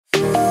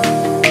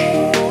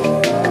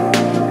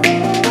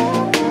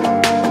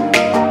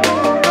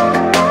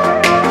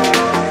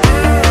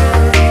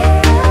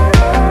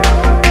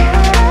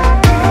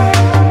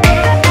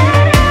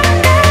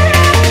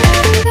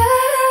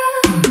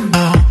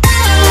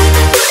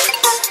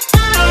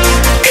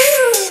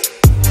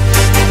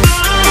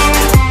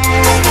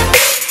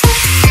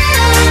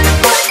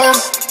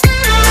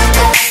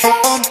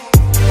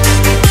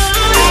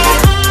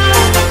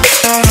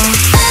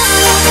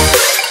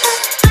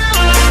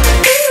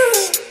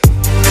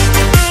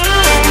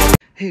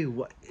Hey,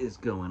 what is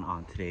going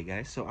on today,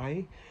 guys? So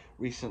I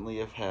recently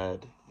have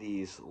had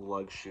these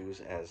Lugs shoes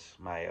as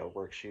my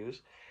work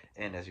shoes,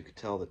 and as you can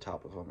tell, the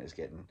top of them is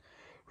getting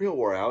real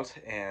wore out,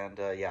 and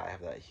yeah, I have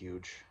that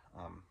huge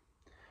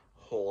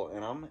hole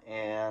in them,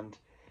 and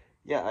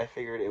yeah, I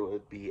figured it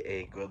would be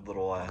a good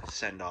little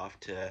send-off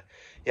to,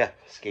 yeah,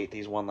 skate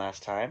these one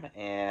last time,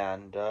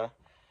 and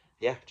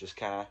yeah, just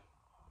kind of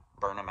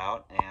burn them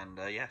out, and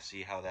yeah,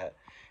 see how that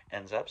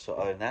ends up. So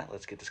other than that,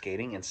 let's get to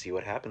skating and see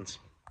what happens.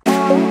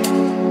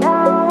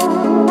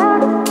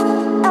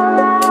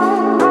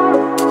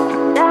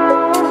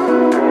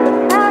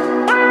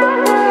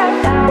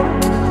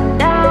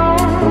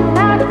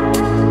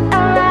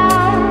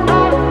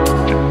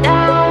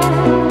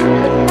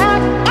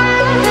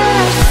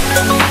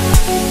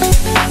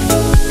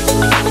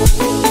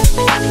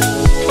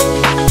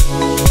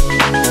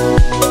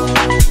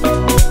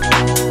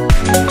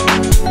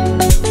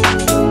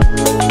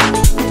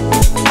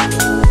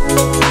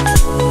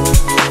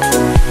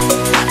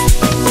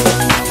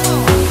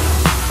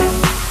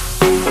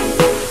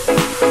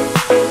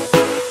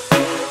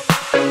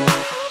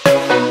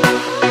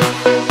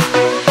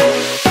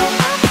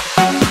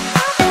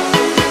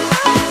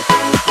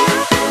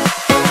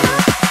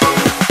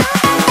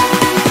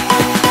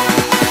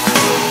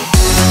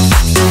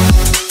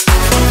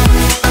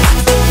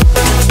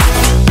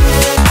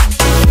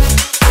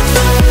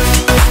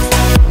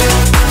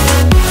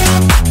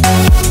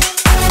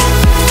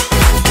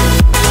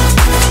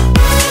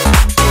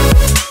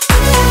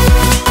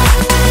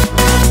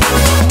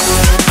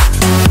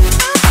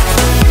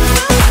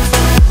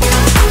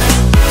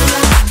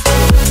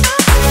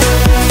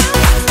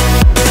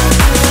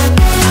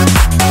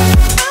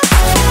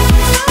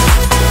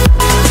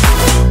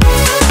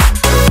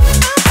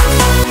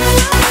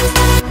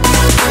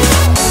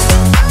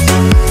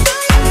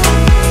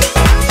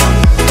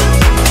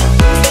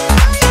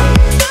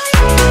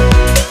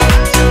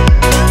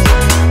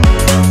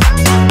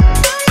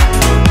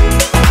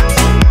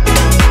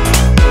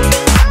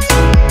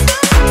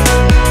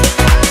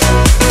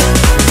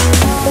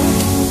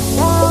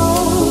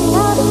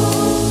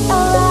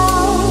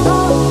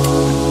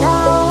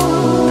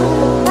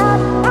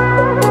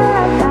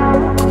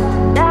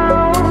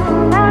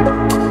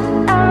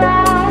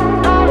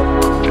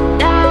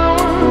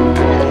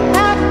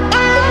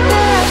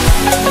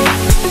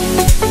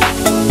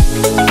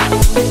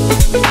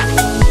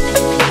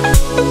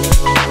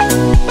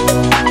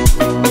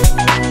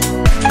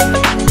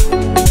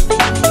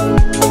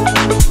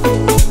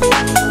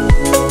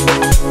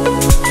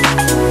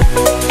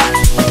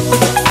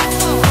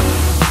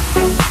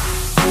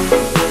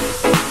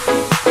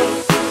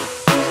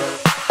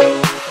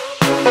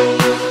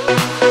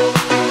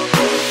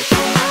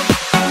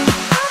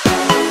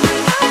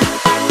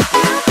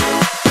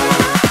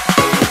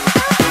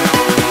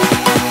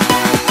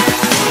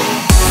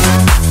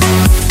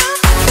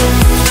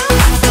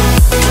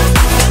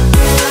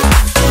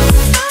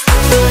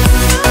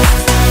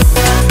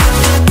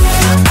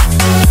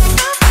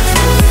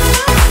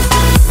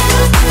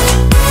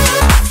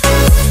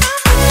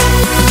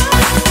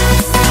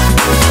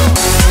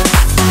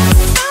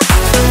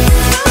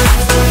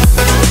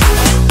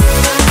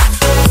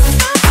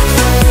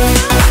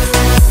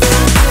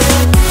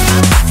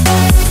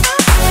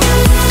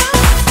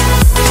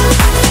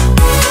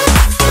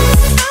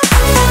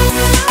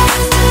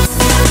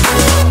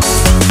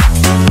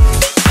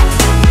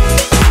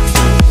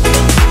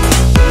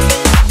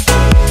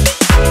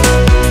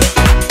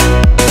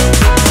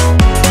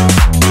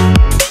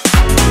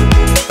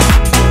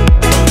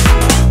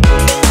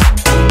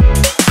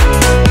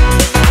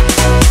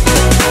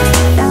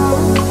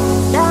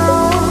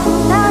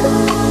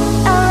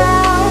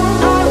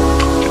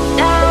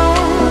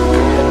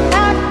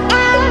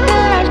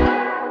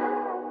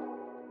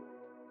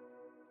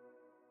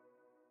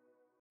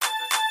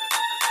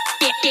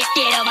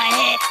 Get on my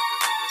head.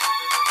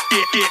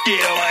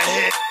 Get on my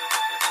head.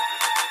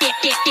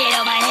 Get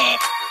on my head.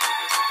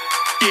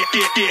 Get on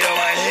my head. Get on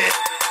my head.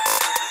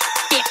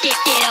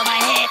 Get on my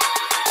head.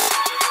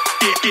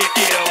 Get on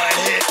my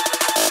head.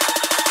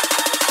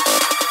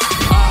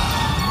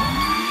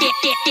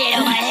 Get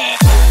on my head. Get on my head. Get on my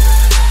head.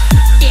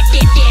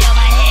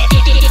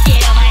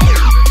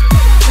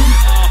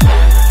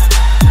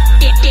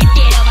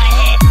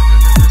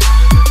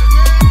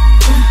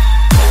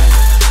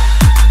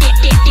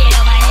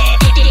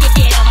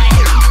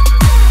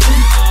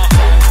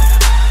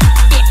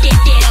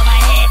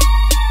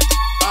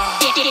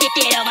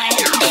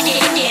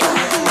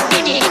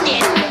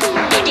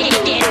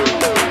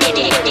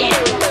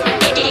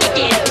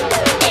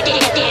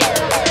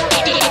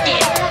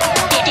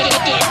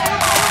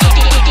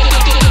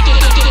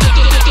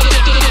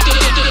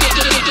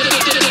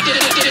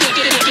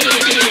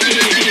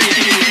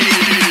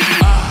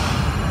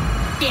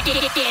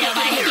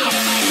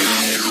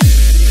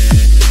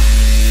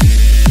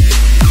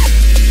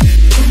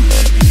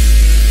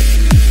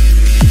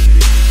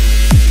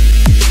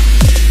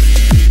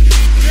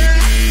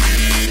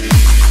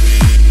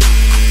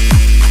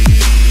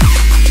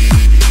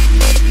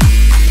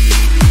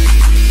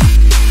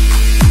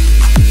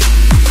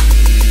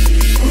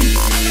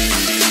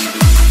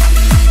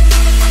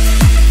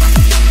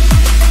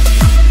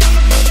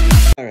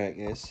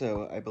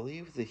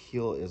 the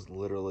heel is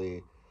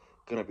literally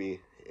gonna be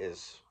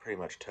is pretty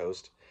much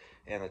toast,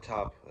 and the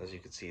top, as you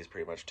can see, is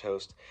pretty much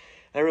toast.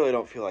 I really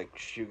don't feel like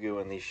shoe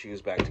gluing these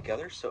shoes back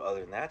together. So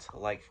other than that,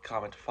 like,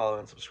 comment, follow,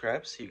 and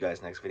subscribe. See you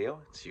guys next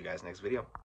video. See you guys next video.